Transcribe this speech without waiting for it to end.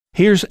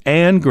Here's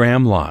Anne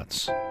Graham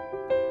Lotz.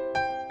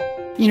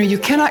 You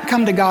cannot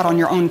come to God on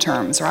your own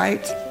terms,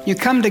 right? You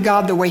come to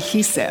God the way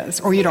He says,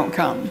 or you don't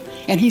come.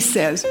 And He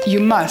says you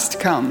must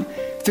come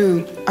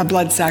through a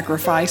blood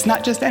sacrifice,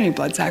 not just any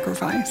blood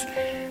sacrifice,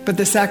 but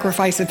the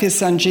sacrifice of His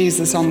Son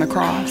Jesus on the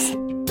cross.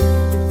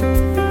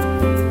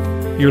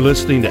 You're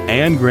listening to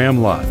Anne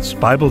Graham Lotz,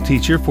 Bible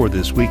teacher for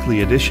this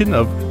weekly edition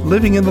of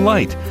Living in the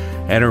Light,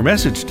 and her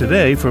message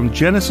today from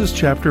Genesis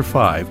chapter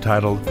 5,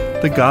 titled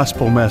The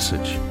Gospel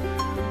Message.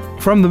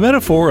 From the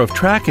metaphor of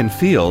track and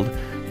field,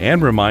 Anne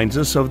reminds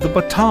us of the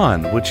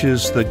baton, which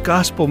is the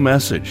gospel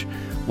message,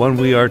 one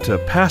we are to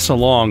pass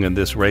along in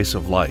this race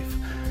of life.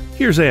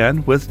 Here's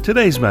Anne with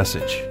today's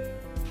message.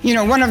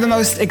 One of the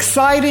most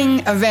exciting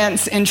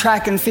events in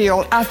track and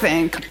field, I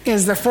think,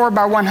 is the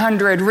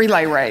 4x100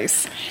 relay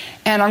race.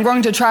 And I'm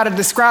going to try to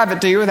describe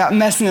it to you without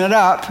messing it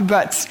up,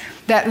 but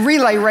that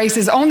relay race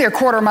is only a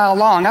quarter mile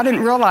long. I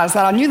didn't realize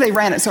that. I knew they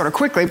ran it sort of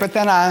quickly, but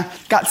then I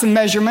got some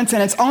measurements,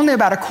 and it's only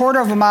about a quarter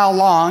of a mile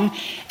long,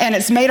 and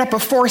it's made up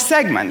of 4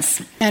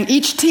 segments. And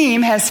each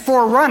team has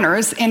 4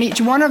 runners, and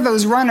each one of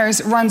those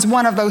runners runs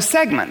one of those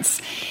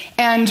segments.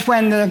 And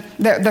when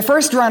the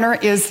first runner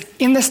is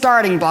in the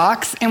starting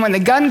blocks, and when the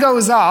gun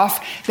goes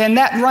off, then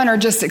that runner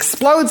just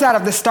explodes out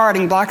of the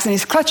starting blocks, and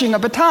he's clutching a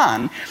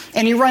baton.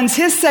 And he runs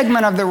his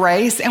segment of the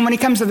race, and when he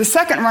comes to the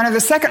second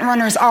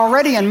runner is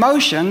already in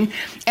motion,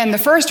 and the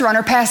first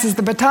runner passes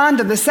the baton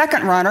to the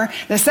second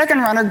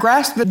runner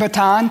grasps the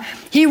baton,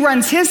 he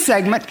runs his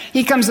segment,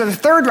 he comes to the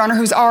third runner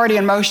who's already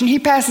in motion, he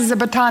passes the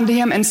baton to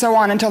him, and so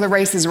on until the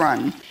race is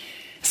run.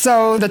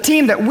 So the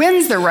team that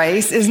wins the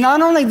race is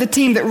not only the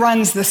team that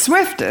runs the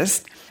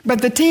swiftest,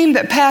 but the team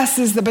that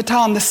passes the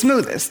baton the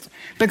smoothest.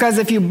 Because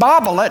if you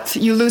bobble it,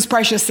 you lose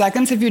precious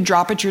seconds. If you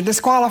drop it, you're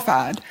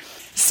disqualified.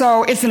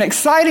 So it's an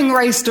exciting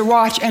race to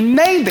watch, and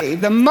maybe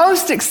the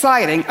most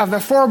exciting of the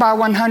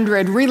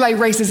 4x100 relay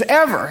races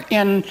ever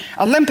in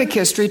Olympic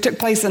history took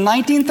place in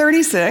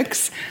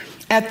 1936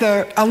 at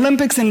the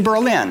Olympics in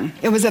Berlin.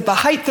 It was at the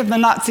height of the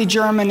Nazi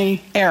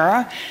Germany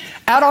era.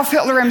 Adolf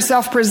Hitler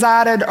himself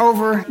presided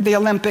over the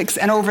Olympics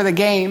and over the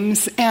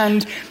games.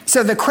 And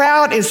so the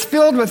crowd is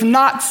filled with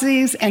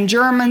Nazis and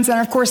Germans. And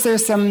of course,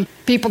 there's some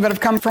people that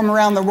have come from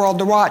around the world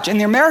to watch. And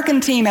the American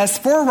team has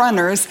 4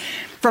 runners.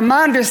 From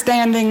my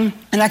understanding,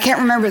 and I can't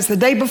remember, it's the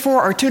day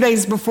before or 2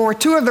 days before,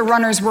 2 of the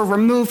runners were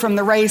removed from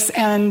the race.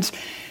 And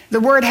the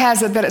word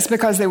has it that it's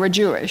because they were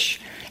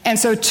Jewish. And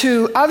so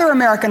 2 other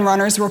American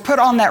runners were put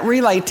on that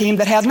relay team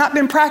that had not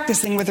been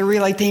practicing with the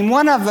relay team.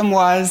 One of them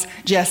was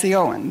Jesse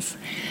Owens.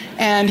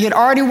 And he had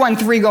already won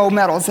 3 gold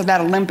medals at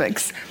that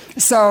Olympics.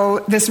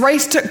 So this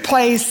race took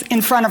place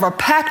in front of a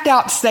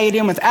packed-out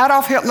stadium with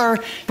Adolf Hitler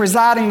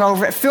presiding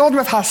over it, filled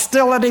with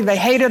hostility. They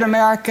hated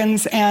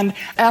Americans. And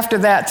after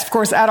that, of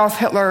course, Adolf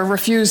Hitler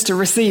refused to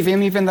receive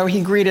him, even though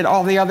he greeted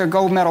all the other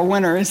gold medal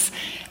winners.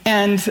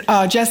 And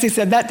Jesse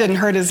said that didn't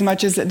hurt as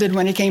much as it did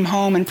when he came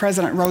home and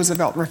President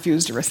Roosevelt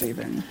refused to receive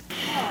him.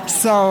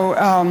 So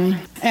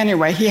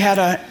anyway, he had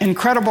an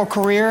incredible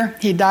career.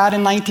 He died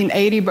in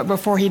 1980, but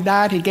before he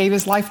died, he gave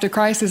his life to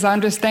Christ, as I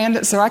understand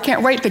it. So I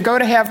can't wait to go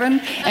to heaven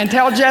and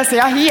tell Jesse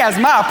he has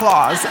my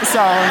applause. So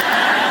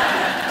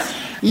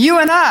you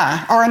and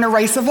I are in a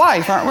race of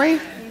life, aren't we?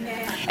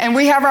 And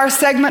we have our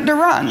segment to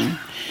run.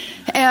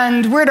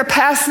 And we're to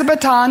pass the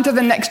baton to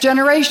the next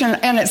generation.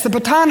 And it's the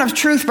baton of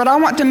truth, but I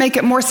want to make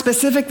it more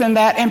specific than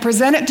that and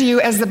present it to you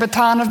as the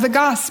baton of the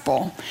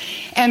gospel.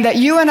 And that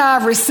you and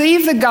I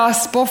receive the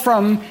gospel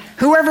from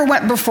whoever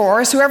went before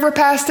us, whoever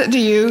passed it to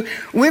you.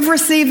 We've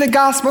received the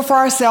gospel for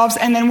ourselves,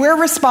 and then we're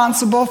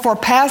responsible for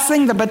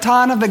passing the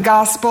baton of the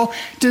gospel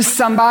to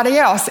somebody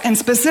else. And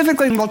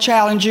specifically, we'll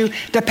challenge you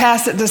to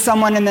pass it to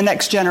someone in the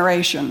next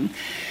generation.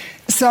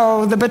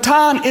 So the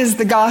baton is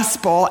the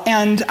gospel,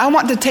 and I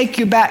want to take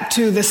you back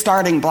to the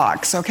starting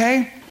blocks,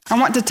 okay? I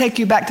want to take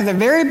you back to the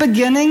very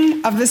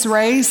beginning of this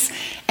race,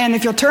 and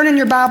if you'll turn in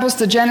your Bibles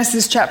to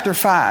Genesis chapter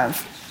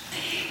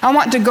 5, I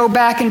want to go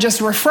back and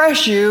just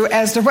refresh you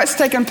as to what's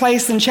taken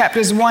place in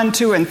chapters 1,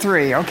 2, and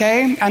 3,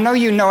 okay? I know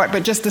you know it,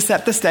 but just to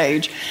set the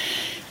stage.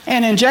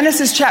 And in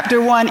Genesis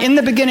chapter 1, in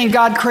the beginning,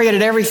 God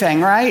created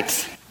everything,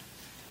 right?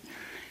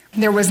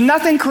 There was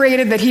nothing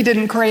created that He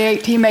didn't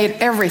create. He made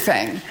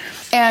everything.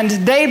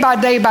 And day by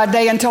day by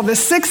day until the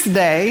 6th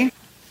day,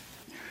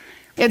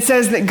 it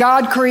says that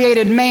God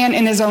created man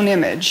in His own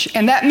image.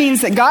 And that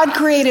means that God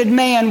created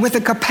man with the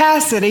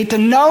capacity to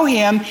know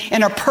Him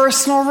in a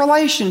personal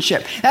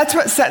relationship. That's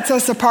what sets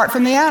us apart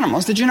from the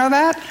animals. Did you know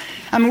that?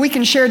 I mean, we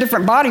can share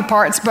different body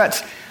parts,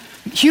 but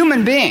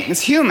human beings,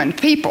 human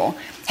people,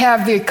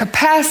 have the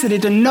capacity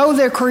to know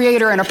their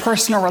Creator in a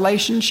personal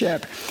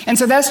relationship. And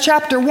so that's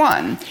chapter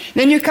 1.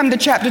 Then you come to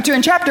chapter 2,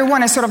 and chapter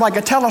 1 is sort of like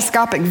a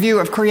telescopic view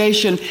of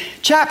creation.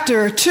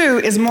 Chapter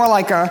 2 is more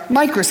like a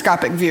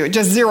microscopic view. It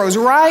just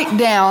zeroes right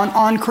down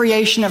on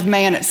creation of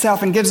man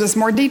itself and gives us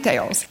more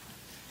details.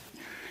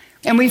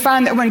 And we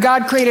find that when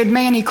God created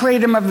man, he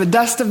created him of the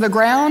dust of the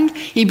ground.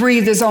 He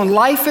breathed his own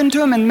life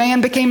into him, and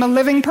man became a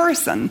living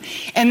person.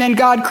 And then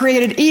God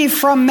created Eve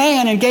from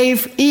man and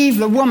gave Eve,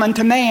 the woman,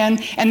 to man,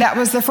 and that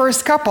was the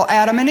first couple,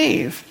 Adam and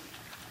Eve.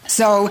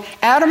 So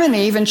Adam and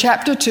Eve in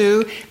chapter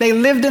 2, they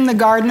lived in the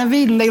Garden of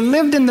Eden. They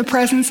lived in the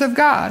presence of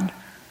God.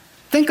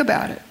 Think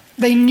about it.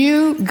 They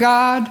knew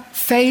God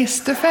face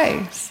to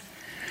face.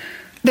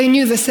 They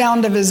knew the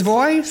sound of his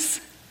voice.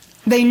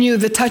 They knew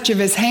the touch of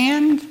his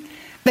hand.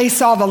 They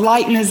saw the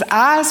light in his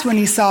eyes when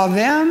he saw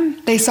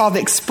them. They saw the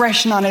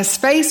expression on his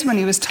face when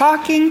he was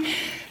talking.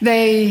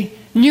 They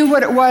knew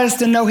what it was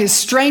to know his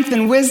strength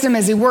and wisdom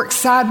as he worked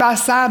side by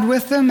side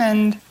with them.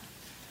 And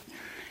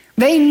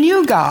they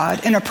knew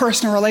God in a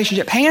personal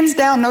relationship. Hands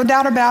down, no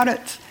doubt about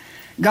it.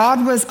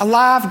 God was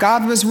alive,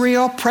 God was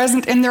real,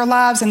 present in their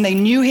lives, and they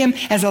knew him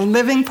as a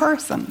living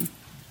person.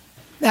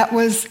 That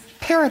was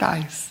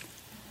paradise.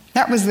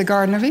 That was the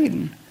Garden of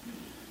Eden.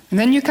 And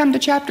then you come to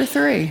chapter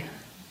 3.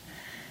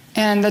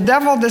 And the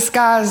devil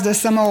disguised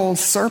as some old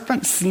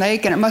serpent,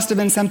 snake, and it must have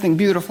been something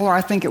beautiful, or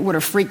I think it would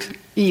have freaked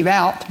Eve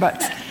out.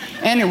 But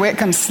anyway, it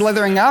comes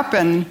slithering up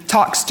and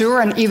talks to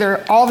her, and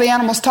either all the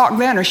animals talked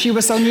then, or she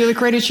was so newly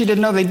created she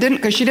didn't know they didn't,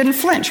 because she didn't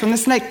flinch when the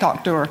snake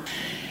talked to her.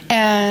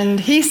 And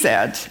he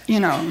said,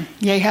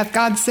 yea, hath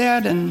God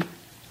said, and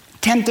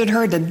tempted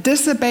her to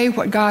disobey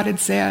what God had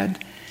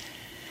said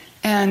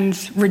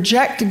and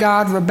reject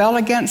God, rebel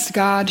against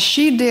God.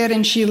 She did,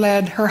 and she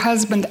led her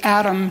husband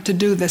Adam to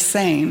do the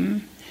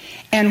same.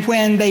 And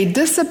when they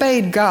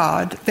disobeyed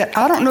God, that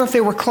I don't know if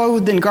they were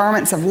clothed in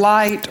garments of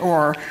light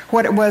or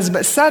what it was,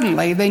 but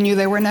suddenly they knew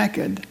they were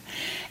naked.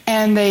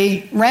 And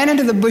they ran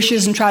into the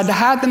bushes and tried to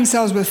hide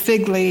themselves with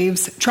fig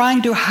leaves,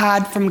 trying to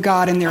hide from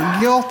God in their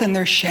guilt and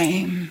their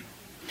shame.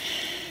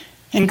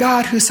 And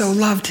God, who so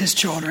loved his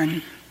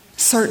children,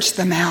 searched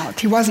them out.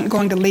 He wasn't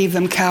going to leave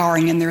them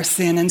cowering in their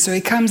sin. And so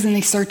he comes and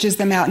he searches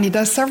them out, and he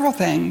does several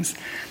things.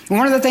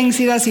 One of the things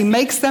he does, he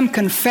makes them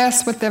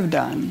confess what they've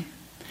done.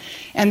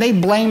 And they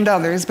blamed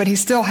others, but he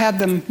still had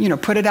them,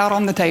 put it out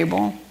on the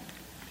table.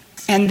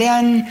 And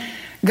then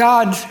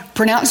God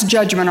pronounced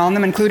judgment on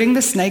them, including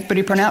the snake, but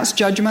he pronounced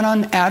judgment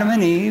on Adam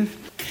and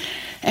Eve.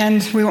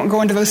 And we won't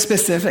go into those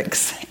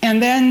specifics.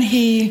 And then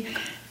he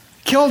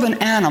killed an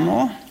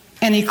animal,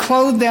 and he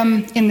clothed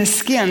them in the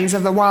skins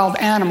of the wild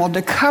animal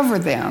to cover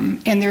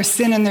them in their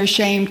sin and their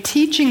shame,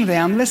 teaching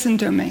them, listen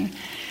to me,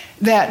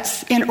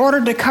 that in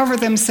order to cover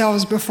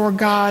themselves before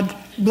God,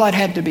 blood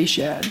had to be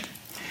shed.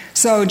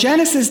 So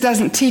Genesis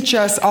doesn't teach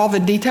us all the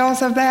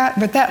details of that,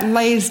 but that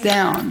lays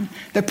down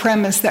the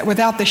premise that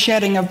without the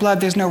shedding of blood,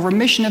 there's no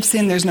remission of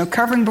sin, there's no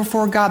covering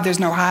before God,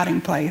 there's no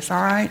hiding place,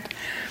 all right?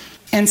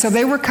 And so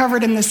they were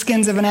covered in the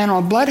skins of an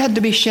animal. Blood had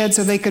to be shed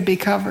so they could be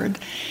covered.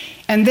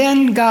 And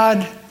then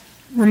God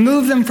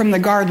removed them from the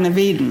Garden of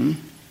Eden,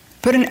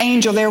 put an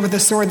angel there with a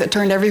sword that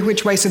turned every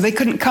which way so they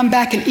couldn't come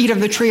back and eat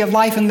of the tree of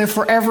life and live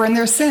forever in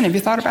their sin. Have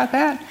you thought about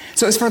that?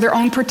 So it was for their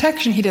own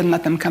protection he didn't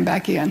let them come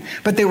back in.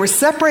 But they were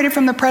separated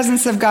from the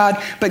presence of God.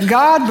 But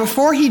God,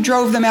 before he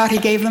drove them out, he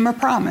gave them a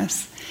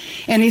promise.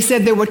 And he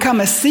said there would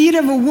come a seed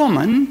of a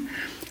woman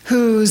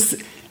who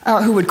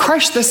would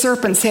crush the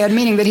serpent's head,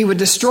 meaning that he would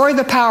destroy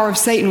the power of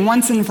Satan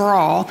once and for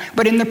all.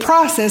 But in the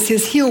process,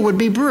 his heel would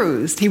be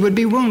bruised. He would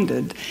be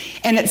wounded.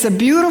 And it's a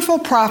beautiful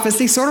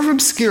prophecy, sort of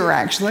obscure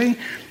actually,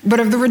 but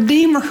of the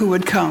Redeemer who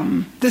would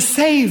come, the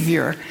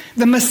Savior,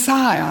 the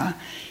Messiah,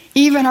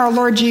 even our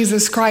Lord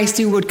Jesus Christ,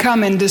 who would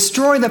come and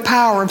destroy the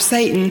power of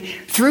Satan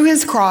through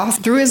his cross,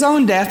 through his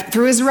own death,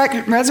 through his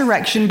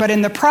resurrection. But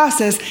in the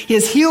process,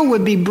 his heel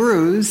would be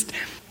bruised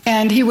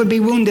and he would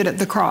be wounded at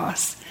the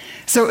cross.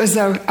 So it was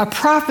a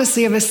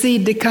prophecy of a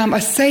seed to come,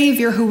 a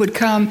Savior who would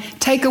come,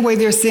 take away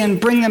their sin,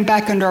 bring them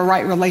back into a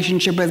right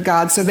relationship with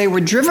God. So they were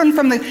driven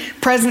from the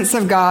presence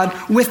of God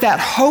with that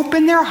hope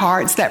in their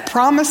hearts, that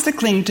promise to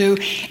cling to,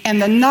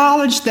 and the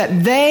knowledge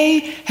that they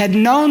had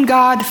known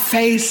God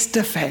face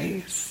to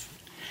face.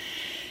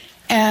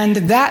 And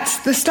that's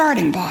the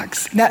starting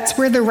blocks. That's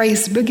where the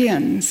race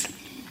begins.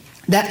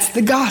 That's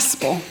the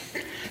gospel.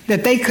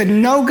 That they could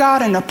know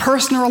God in a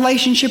personal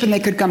relationship and they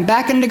could come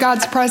back into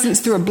God's presence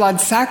through a blood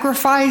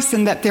sacrifice,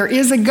 and that there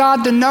is a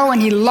God to know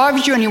and he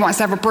loves you and he wants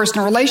to have a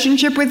personal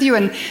relationship with you,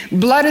 and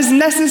blood is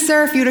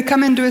necessary for you to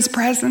come into his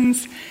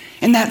presence.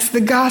 And that's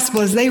the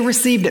gospel, as they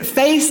received it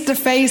face to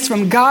face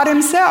from God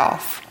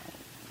himself.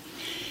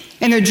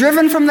 And they're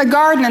driven from the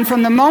garden, and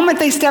from the moment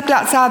they stepped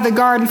outside the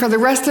garden for the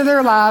rest of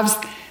their lives,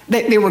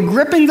 they were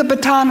gripping the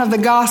baton of the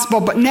gospel,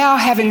 but now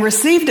having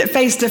received it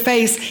face to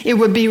face, it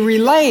would be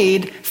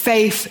relayed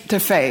faith to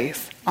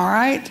faith. All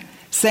right?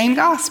 Same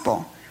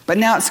gospel, but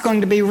now it's going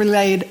to be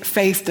relayed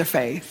faith to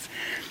faith.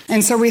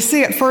 And so we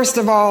see it, first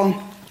of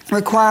all,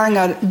 requiring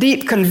a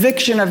deep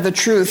conviction of the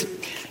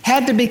truth.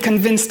 Had to be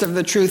convinced of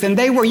the truth. And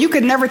you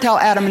could never tell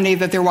Adam and Eve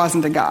that there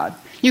wasn't a God.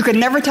 You could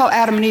never tell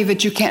Adam and Eve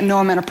that you can't know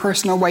him in a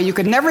personal way. You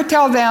could never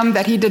tell them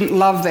that he didn't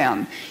love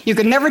them. You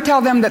could never tell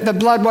them that the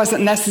blood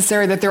wasn't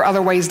necessary, that there are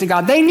other ways to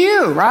God. They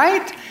knew,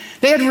 right?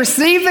 They had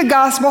received the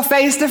gospel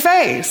face to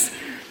face.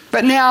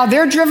 But now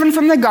they're driven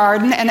from the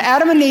garden, and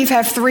Adam and Eve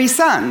have 3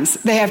 sons.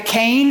 They have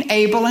Cain,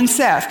 Abel, and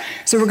Seth.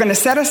 So we're going to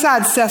set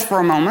aside Seth for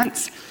a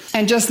moment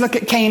and just look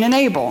at Cain and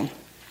Abel.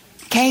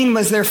 Cain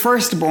was their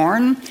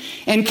firstborn,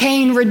 and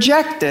Cain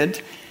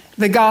rejected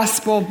the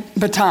gospel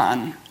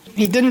baton.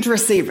 He didn't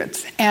receive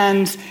it.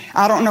 And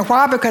I don't know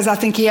why, because I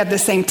think he had the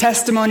same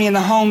testimony in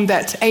the home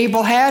that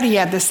Abel had. He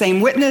had the same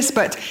witness,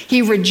 but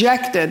he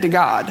rejected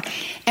God.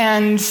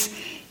 And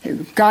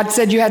God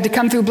said you had to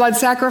come through blood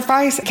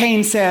sacrifice.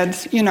 Cain said,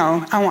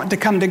 I want to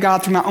come to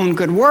God through my own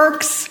good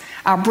works.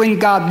 I'll bring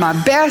God my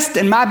best,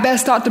 and my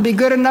best ought to be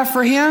good enough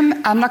for him.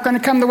 I'm not going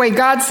to come the way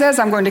God says.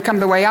 I'm going to come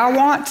the way I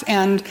want.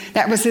 And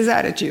that was his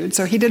attitude.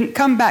 So he didn't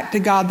come back to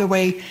God the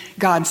way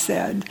God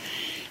said.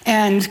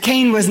 And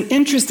Cain was an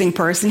interesting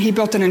person. He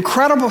built an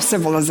incredible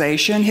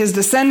civilization. His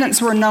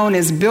descendants were known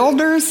as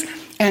builders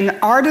and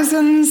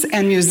artisans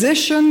and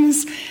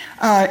musicians.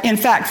 In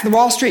fact, the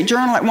Wall Street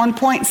Journal at one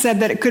point said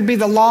that it could be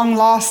the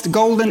long-lost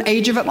golden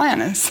age of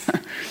Atlantis.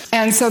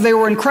 And so they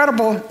were an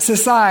incredible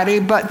society,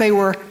 but they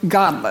were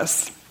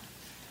godless.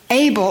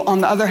 Abel,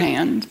 on the other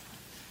hand,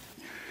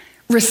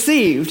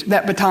 received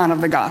that baton of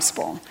the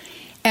gospel.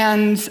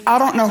 And I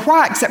don't know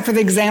why, except for the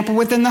example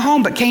within the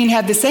home, but Cain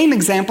had the same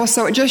example,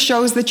 so it just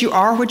shows that you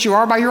are what you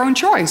are by your own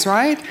choice,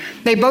 right?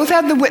 They both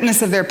had the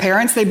witness of their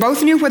parents. They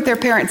both knew what their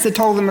parents had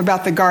told them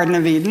about the Garden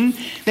of Eden.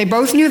 They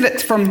both knew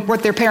that from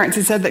what their parents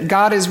had said that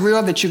God is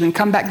real, that you can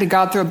come back to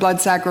God through a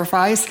blood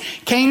sacrifice.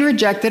 Cain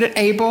rejected it.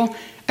 Abel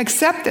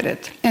accepted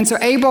it. And so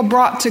Abel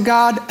brought to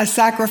God a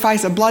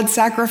sacrifice, a blood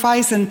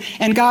sacrifice,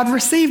 and God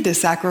received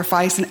his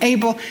sacrifice. And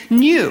Abel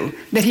knew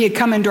that he had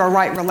come into a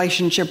right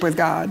relationship with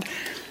God.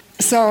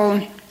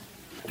 So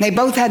they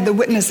both had the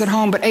witness at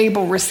home, but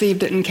Abel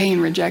received it and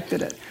Cain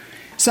rejected it.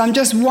 So I'm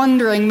just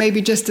wondering,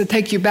 maybe just to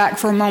take you back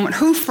for a moment,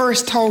 who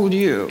first told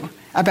you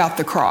about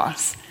the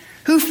cross?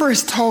 Who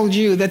first told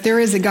you that there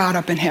is a God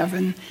up in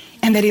heaven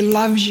and that he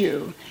loves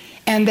you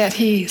and that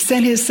he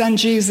sent his son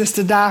Jesus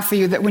to die for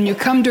you, that when you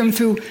come to him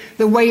through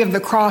the way of the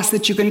cross,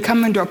 that you can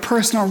come into a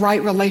personal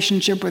right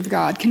relationship with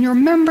God? Can you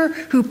remember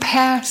who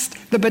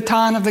passed the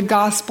baton of the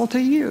gospel to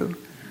you?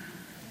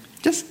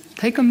 Just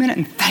take a minute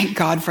and thank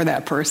God for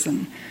that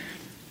person.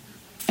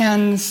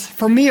 And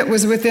for me, it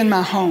was within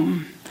my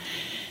home.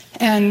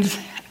 And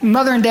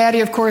Mother and Daddy,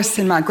 of course,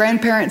 and my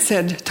grandparents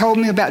had told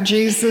me about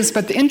Jesus.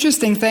 But the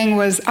interesting thing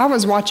was I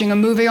was watching a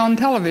movie on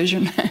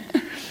television.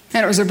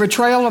 And it was a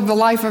portrayal of the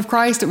life of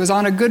Christ. It was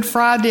on a Good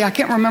Friday. I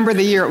can't remember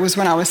the year. It was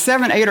when I was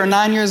 7, 8, or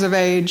 9 years of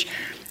age.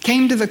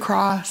 Came to the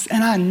cross,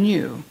 and I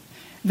knew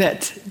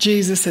that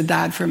Jesus had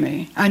died for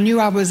me. I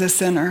knew I was a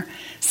sinner.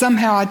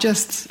 Somehow I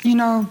just,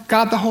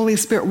 God the Holy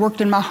Spirit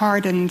worked in my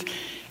heart, and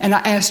I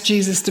asked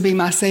Jesus to be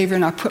my Savior,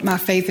 and I put my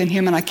faith in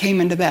him, and I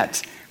came into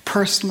that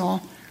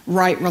personal,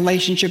 right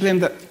relationship with him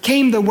that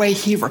came the way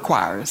he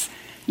requires.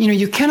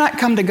 You cannot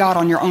come to God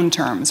on your own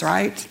terms,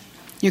 right?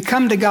 You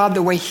come to God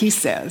the way he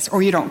says,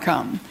 or you don't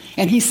come.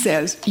 And he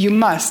says you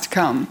must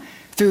come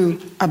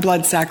through a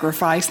blood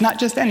sacrifice, not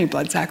just any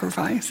blood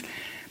sacrifice,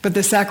 but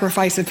the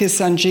sacrifice of his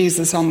son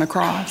Jesus on the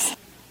cross.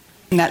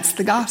 And that's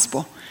the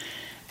gospel.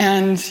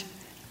 And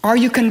are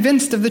you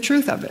convinced of the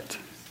truth of it?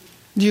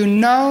 Do you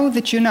know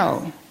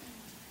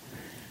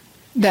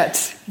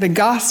that the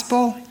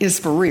gospel is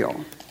for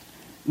real?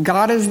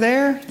 God is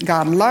there.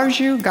 God loves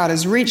you. God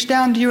has reached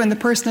down to you in the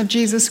person of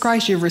Jesus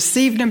Christ. You've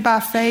received him by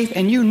faith,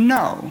 and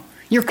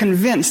you're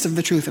convinced of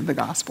the truth of the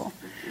gospel.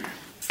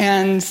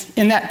 And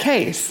in that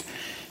case,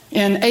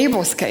 in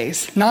Abel's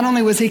case, not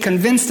only was he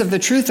convinced of the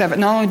truth of it,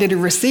 not only did he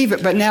receive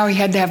it, but now he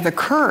had to have the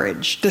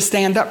courage to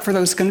stand up for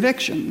those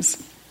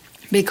convictions,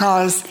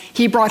 because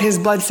he brought his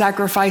blood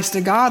sacrifice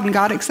to God and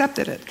God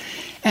accepted it.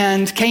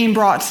 And Cain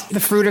brought the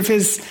fruit of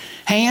his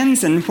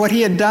hands and what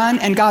he had done,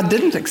 and God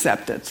didn't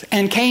accept it.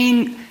 And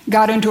Cain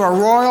got into a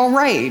royal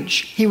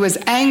rage. He was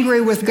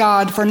angry with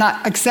God for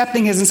not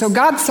accepting his, and so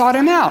God sought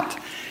him out.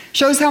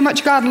 Shows how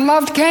much God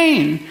loved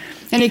Cain.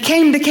 And he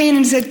came to Cain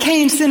and said,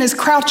 Cain, sin is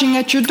crouching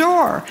at your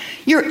door.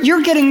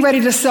 You're getting ready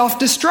to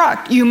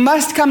self-destruct. You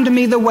must come to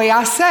me the way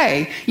I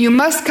say. You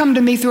must come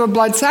to me through a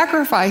blood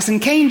sacrifice.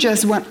 And Cain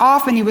just went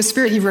off, and he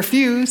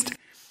refused.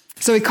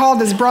 So he called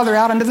his brother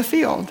out into the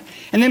field.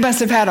 And they must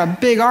have had a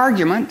big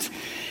argument.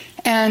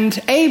 And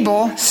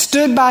Abel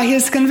stood by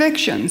his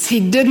convictions.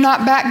 He did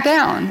not back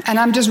down. And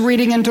I'm just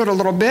reading into it a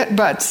little bit,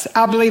 but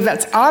I believe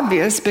that's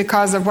obvious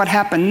because of what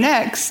happened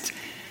next.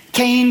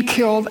 Cain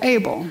killed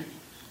Abel.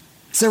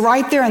 So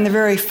right there in the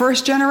very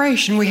first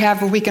generation, we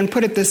have, we can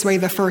put it this way,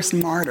 the first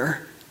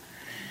martyr.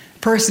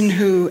 Person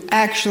who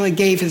actually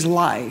gave his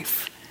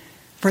life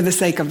for the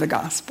sake of the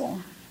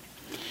gospel.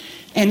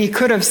 And he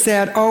could have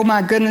said, oh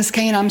my goodness,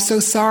 Cain, I'm so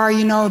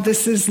sorry,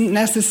 this isn't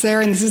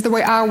necessary, and this is the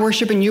way I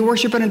worship, and you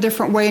worship in a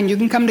different way, and you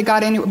can come to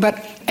God anyway.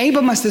 But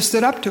Abel must have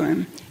stood up to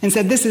him and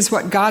said, this is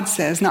what God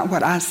says, not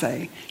what I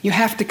say. You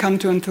have to come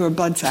to him through a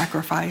blood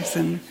sacrifice.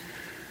 And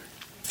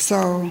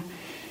so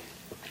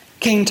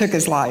Cain took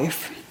his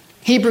life.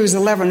 Hebrews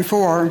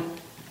 11:4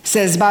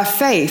 says, by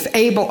faith,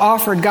 Abel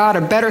offered God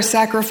a better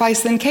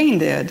sacrifice than Cain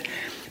did.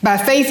 By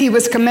faith he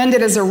was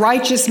commended as a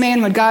righteous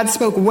man when God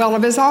spoke well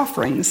of his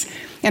offerings.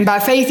 And by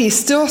faith he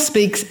still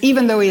speaks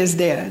even though he is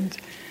dead.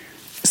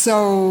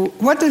 So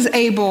what does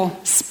Abel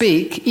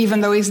speak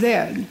even though he's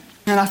dead?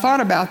 And I thought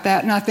about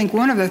that, and I think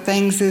one of the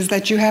things is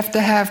that you have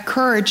to have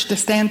courage to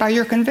stand by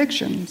your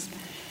convictions.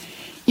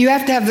 You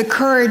have to have the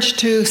courage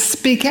to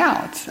speak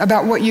out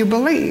about what you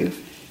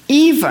believe,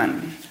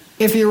 even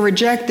if you're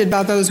rejected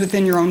by those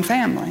within your own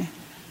family,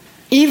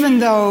 even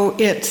though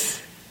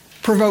it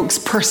provokes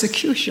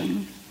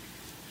persecution,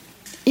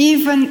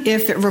 even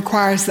if it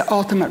requires the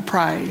ultimate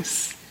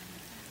price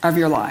of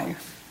your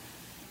life.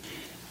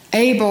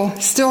 Abel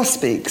still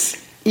speaks,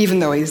 even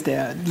though he's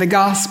dead. The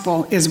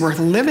gospel is worth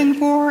living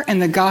for,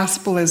 and the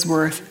gospel is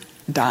worth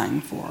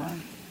dying for.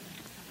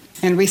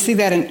 And we see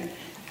that in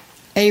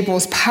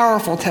Abel's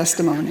powerful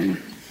testimony.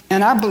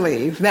 And I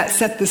believe that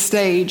set the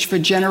stage for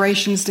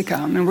generations to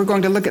come. And we're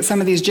going to look at some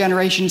of these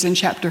generations in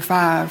chapter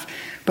 5.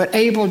 But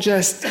Abel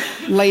just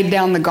laid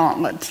down the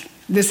gauntlet.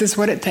 This is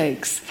what it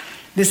takes.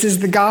 This is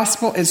the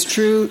gospel. It's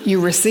true. You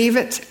receive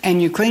it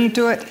and you cling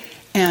to it,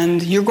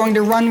 and you're going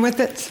to run with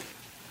it.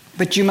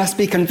 But you must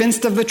be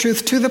convinced of the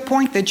truth to the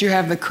point that you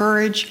have the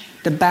courage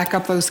to back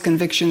up those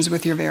convictions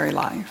with your very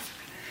life.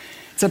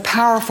 It's a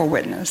powerful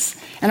witness.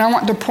 And I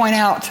want to point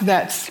out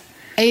that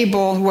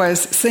Abel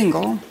was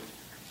single.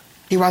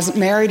 He wasn't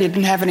married. He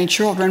didn't have any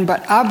children.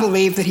 But I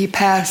believe that he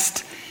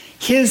passed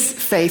his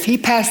faith. He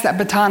passed that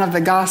baton of the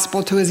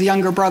gospel to his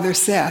younger brother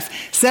Seth.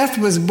 Seth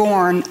was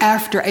born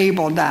after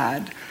Abel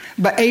died.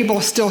 But Abel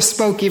still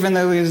spoke even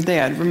though he was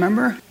dead.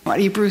 Remember what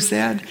Hebrews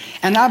said?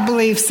 And I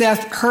believe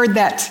Seth heard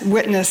that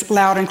witness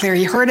loud and clear.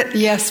 He heard it,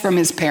 yes, from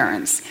his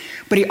parents.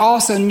 But he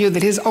also knew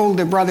that his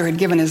older brother had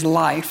given his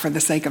life for the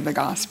sake of the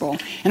gospel.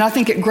 And I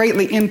think it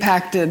greatly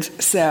impacted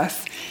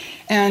Seth.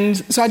 And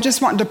so I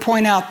just wanted to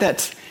point out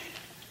that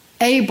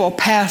Abel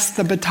passed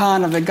the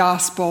baton of the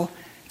gospel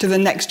to the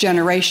next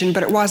generation,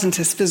 but it wasn't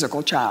his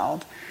physical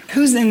child.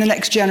 Who's in the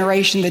next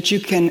generation that you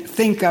can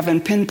think of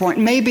and pinpoint?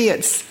 Maybe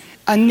it's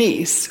a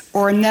niece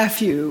or a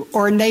nephew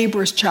or a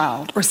neighbor's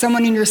child or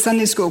someone in your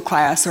Sunday school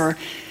class or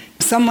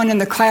someone in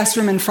the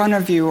classroom in front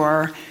of you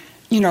or,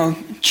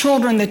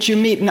 children that you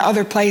meet in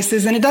other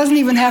places. And it doesn't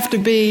even have to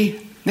be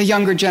the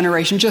younger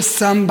generation, just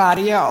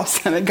somebody else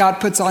that God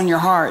puts on your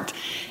heart.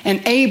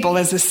 And Abel,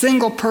 as a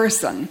single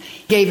person,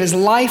 gave his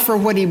life for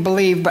what he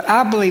believed, but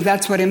I believe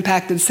that's what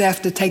impacted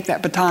Seth to take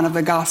that baton of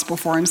the gospel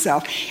for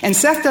himself. And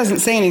Seth doesn't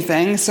say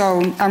anything,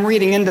 so I'm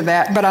reading into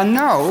that, but I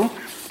know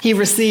he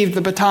received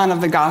the baton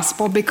of the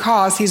gospel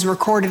because he's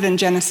recorded in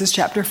Genesis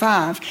chapter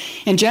 5.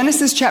 And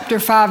Genesis chapter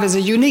 5 is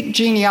a unique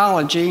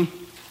genealogy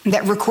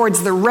that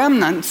records the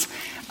remnants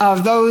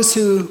of those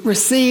who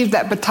received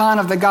that baton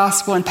of the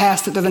gospel and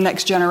passed it to the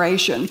next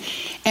generation.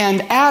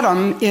 And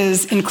Adam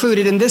is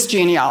included in this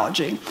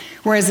genealogy.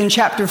 Whereas in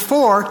chapter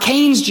 4,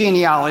 Cain's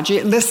genealogy,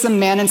 it lists some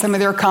men and some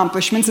of their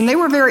accomplishments, and they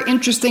were very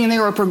interesting and they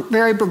were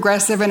very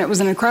progressive, and it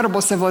was an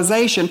incredible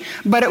civilization,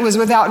 but it was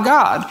without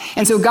God.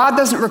 And so God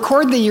doesn't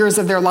record the years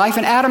of their life,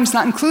 and Adam's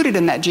not included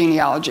in that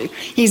genealogy.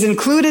 He's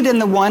included in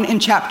the one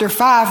in chapter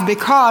 5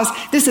 because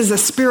this is a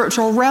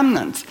spiritual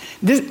remnant.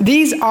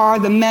 These are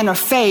the men of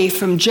faith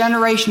from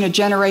generation to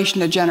generation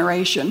to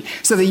generation.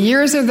 So the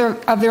years of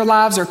their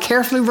lives are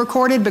carefully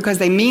recorded because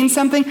they mean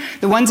something.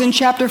 The ones in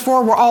chapter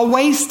 4 were all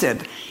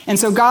wasted. And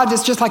so God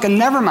is just like a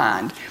never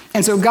mind.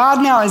 And so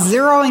God now is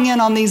zeroing in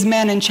on these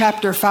men in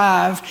chapter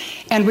 5.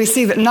 And we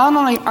see that not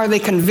only are they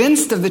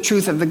convinced of the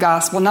truth of the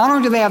gospel, not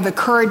only do they have the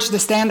courage to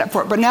stand up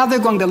for it, but now they're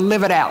going to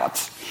live it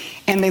out.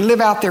 And they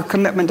live out their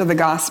commitment to the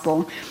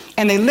gospel.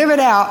 And they live it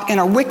out in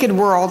a wicked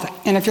world.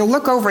 And if you'll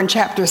look over in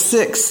chapter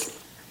 6,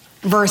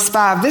 verse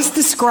 5, this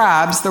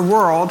describes the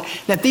world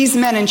that these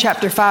men in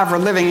chapter 5 were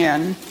living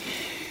in.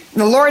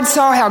 The Lord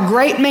saw how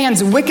great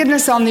man's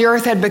wickedness on the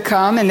earth had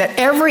become, and that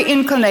every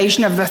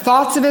inclination of the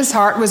thoughts of his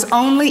heart was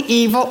only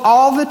evil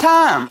all the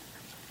time.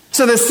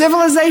 So the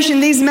civilization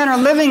these men are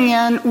living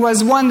in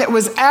was one that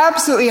was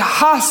absolutely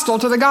hostile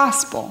to the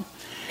gospel.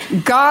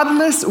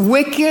 Godless,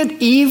 wicked,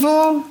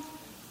 evil,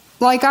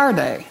 like our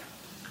day.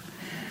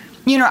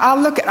 I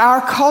look at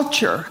our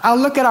culture, I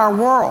look at our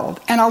world,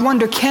 and I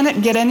wonder, can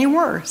it get any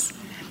worse?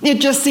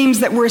 It just seems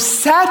that we're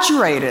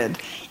saturated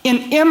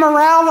in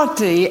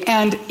immorality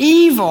and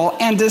evil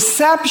and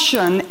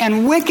deception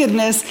and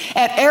wickedness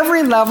at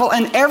every level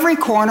and every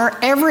corner,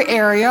 every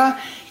area,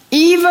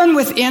 even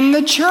within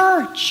the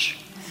church.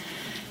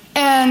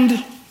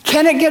 And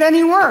can it get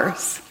any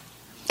worse?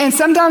 And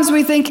sometimes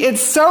we think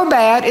it's so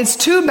bad, it's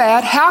too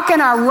bad. How can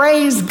I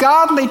raise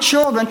godly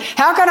children?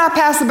 How can I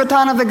pass the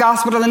baton of the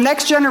gospel to the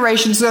next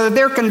generation so that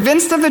they're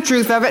convinced of the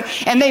truth of it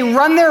and they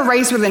run their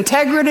race with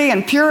integrity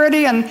and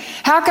purity? And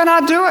how can I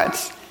do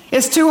it?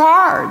 It's too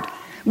hard.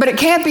 But it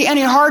can't be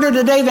any harder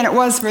today than it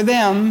was for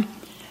them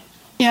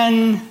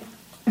in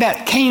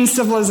that Cain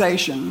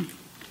civilization.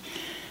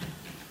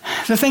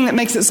 The thing that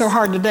makes it so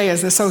hard today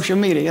is the social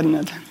media, isn't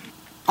it?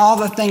 All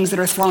the things that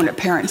are thrown at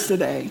parents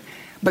today.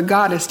 But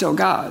God is still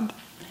God.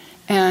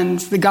 And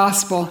the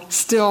gospel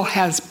still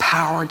has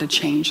power to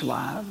change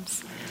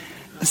lives.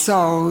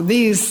 So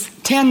these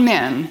 10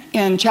 men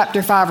in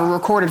chapter 5 are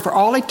recorded for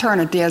all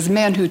eternity as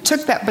men who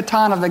took that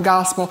baton of the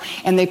gospel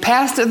and they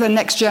passed it to the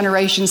next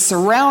generation,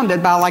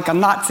 surrounded by like a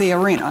Nazi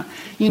arena.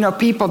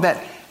 People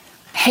that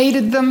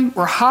hated them,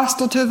 were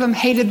hostile to them,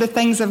 hated the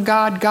things of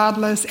God,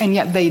 godless, and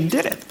yet they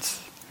did it.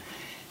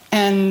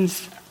 And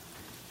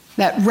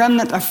that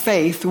remnant of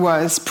faith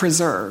was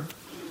preserved.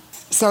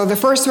 So the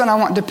first one I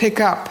want to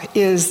pick up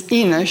is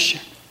Enosh.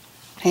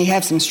 He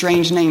has some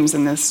strange names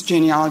in this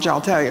genealogy,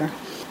 I'll tell you.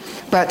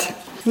 But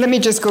let me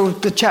just go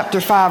to chapter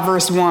 5,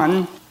 verse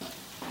 1.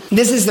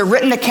 This is the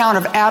written account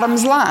of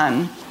Adam's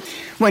line.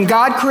 When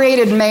God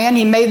created man,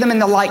 he made them in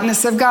the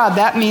likeness of God.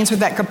 That means with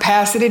that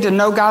capacity to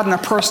know God in a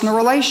personal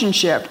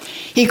relationship.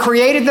 He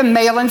created them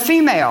male and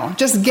female.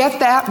 Just get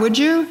that, would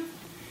you?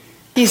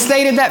 He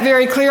stated that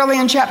very clearly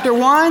in chapter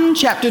 1,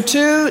 chapter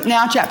 2,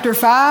 now chapter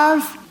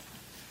 5.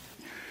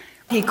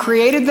 He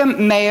created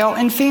them male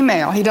and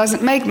female. He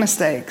doesn't make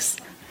mistakes.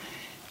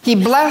 He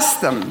blessed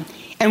them.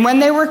 And when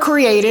they were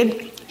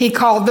created, he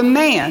called them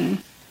man.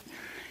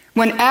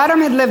 When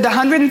Adam had lived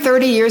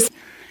 130 years,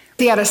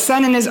 he had a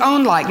son in his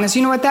own likeness.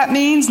 You know what that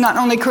means? Not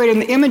only created in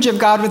the image of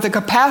God with the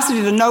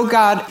capacity to know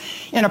God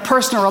in a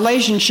personal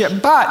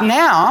relationship, but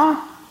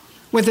now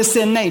with a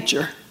sin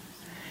nature.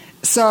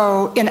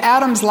 So in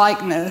Adam's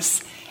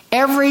likeness,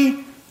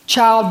 every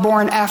child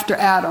born after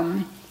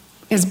Adam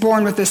is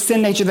born with a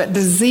sin nature, that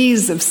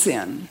disease of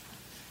sin.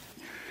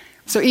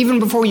 So even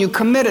before you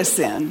commit a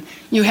sin,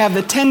 you have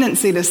the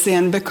tendency to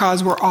sin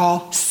because we're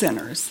all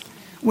sinners.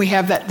 We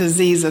have that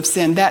disease of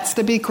sin. That's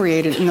to be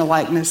created in the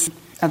likeness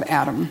of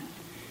Adam.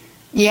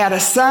 He had a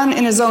son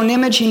in his own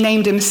image. He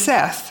named him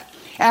Seth.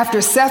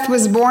 After Seth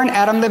was born,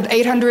 Adam lived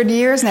 800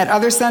 years and had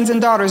other sons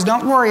and daughters.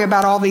 Don't worry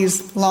about all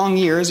these long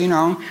years,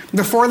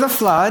 Before the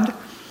flood,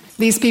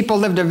 these people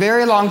lived a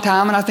very long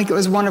time, and I think it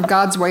was one of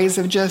God's ways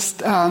of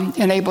just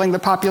enabling the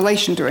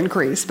population to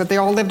increase. But they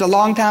all lived a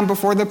long time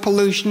before the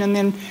pollution and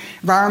the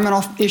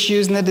environmental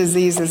issues and the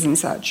diseases and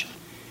such.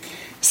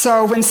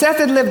 So when Seth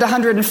had lived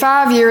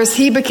 105 years,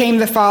 he became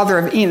the father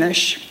of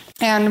Enosh.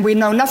 And we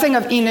know nothing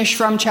of Enosh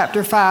from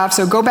chapter 5,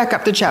 so go back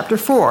up to chapter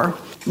 4,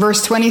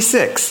 verse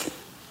 26.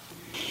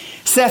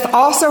 Seth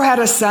also had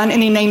a son,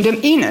 and he named him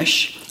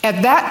Enosh.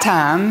 At that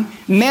time,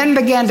 men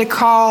began to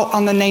call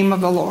on the name of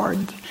the Lord.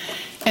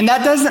 And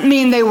that doesn't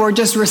mean they were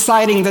just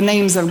reciting the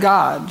names of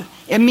God.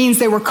 It means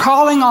they were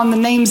calling on the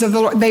names of the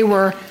Lord. They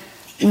were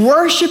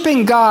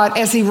worshiping God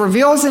as he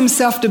reveals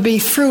himself to be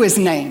through his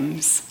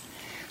names.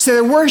 So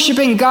they're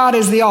worshiping God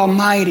as the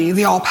Almighty,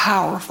 the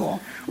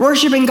All-Powerful.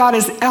 Worshiping God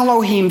as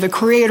Elohim, the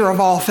creator of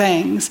all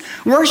things.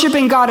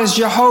 Worshiping God as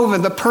Jehovah,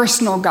 the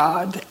personal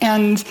God.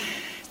 And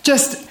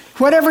just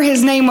whatever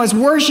his name was,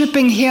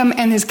 worshiping him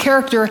and his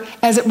character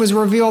as it was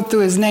revealed through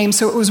his name.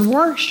 So it was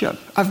worship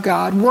of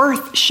God,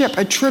 worship,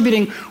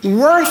 attributing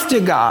worth to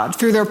God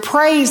through their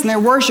praise and their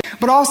worship,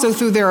 but also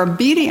through their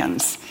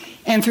obedience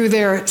and through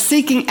their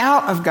seeking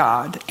out of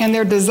God and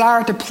their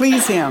desire to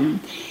please him.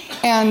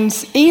 And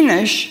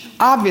Enosh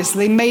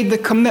obviously made the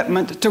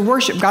commitment to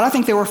worship God. I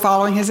think they were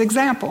following his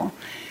example.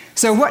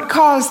 So what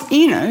caused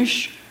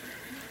Enosh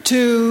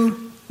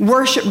to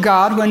worship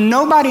God when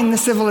nobody in the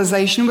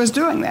civilization was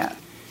doing that?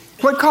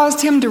 What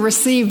caused him to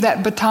receive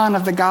that baton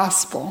of the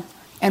gospel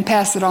and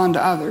pass it on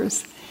to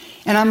others?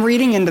 And I'm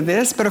reading into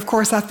this, but of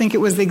course I think it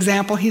was the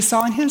example he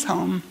saw in his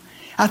home.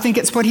 I think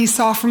it's what he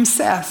saw from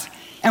Seth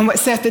and what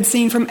Seth had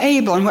seen from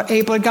Abel and what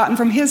Abel had gotten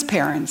from his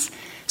parents.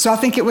 So I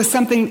think it was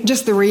something,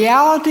 just the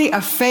reality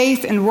of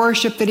faith and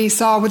worship that he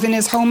saw within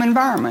his home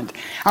environment.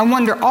 I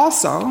wonder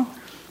also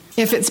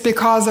if it's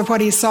because of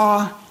what he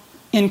saw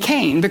in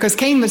Cain, because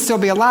Cain would still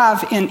be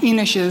alive in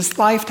Enosh's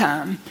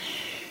lifetime.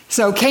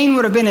 So Cain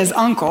would have been his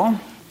uncle,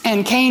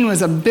 and Cain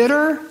was a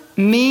bitter,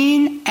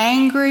 mean,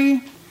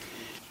 angry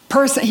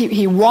person.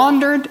 He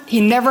wandered.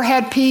 He never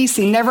had peace.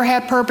 He never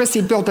had purpose.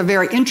 He built a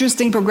very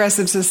interesting,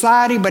 progressive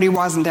society, but he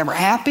wasn't ever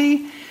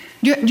happy.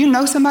 Do you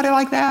know somebody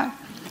like that?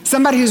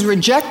 Somebody who's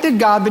rejected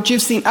God, but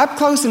you've seen up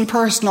close and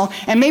personal,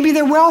 and maybe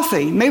they're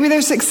wealthy, maybe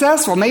they're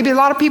successful, maybe a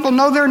lot of people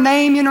know their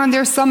name, and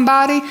they're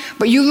somebody,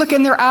 but you look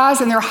in their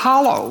eyes and they're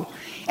hollow,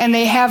 and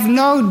they have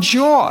no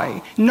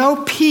joy,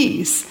 no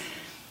peace,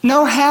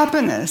 no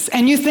happiness,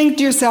 and you think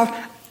to yourself,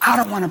 I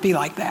don't want to be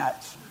like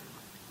that.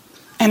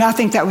 And I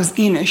think that was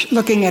Enosh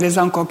looking at his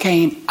uncle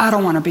Cain. I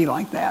don't want to be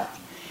like that.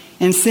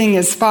 And seeing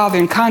his father,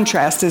 in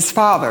contrast, his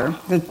father,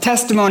 the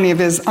testimony of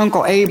his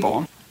uncle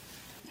Abel,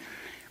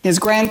 his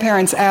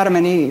grandparents Adam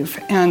and Eve.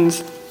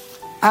 And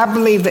I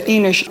believe that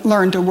Enosh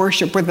learned to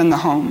worship within the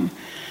home.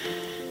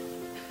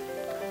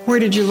 Where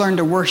did you learn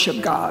to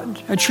worship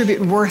God?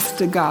 Attribute worth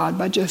to God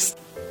by just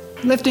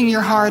lifting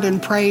your heart in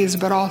praise,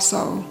 but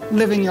also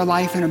living your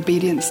life in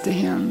obedience to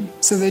him,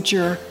 so that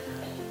your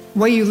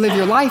way you live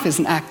your life is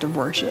an act of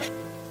worship.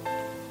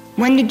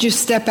 When did you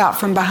step out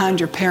from behind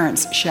your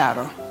parents'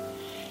 shadow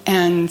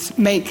and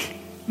make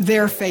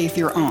their faith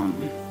your own?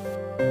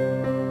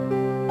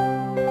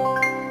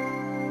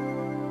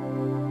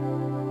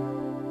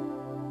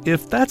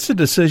 If that's a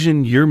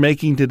decision you're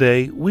making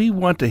today, we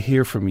want to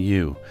hear from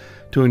you,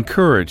 to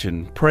encourage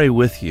and pray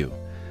with you.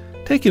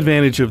 Take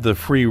advantage of the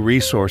free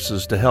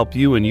resources to help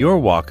you in your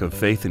walk of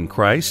faith in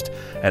Christ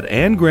at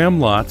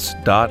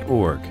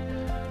annegrahamlotz.org.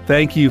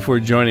 Thank you for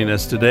joining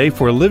us today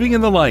for Living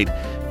in the Light,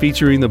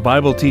 featuring the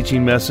Bible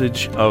teaching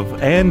message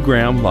of Anne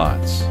Graham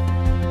Lotz.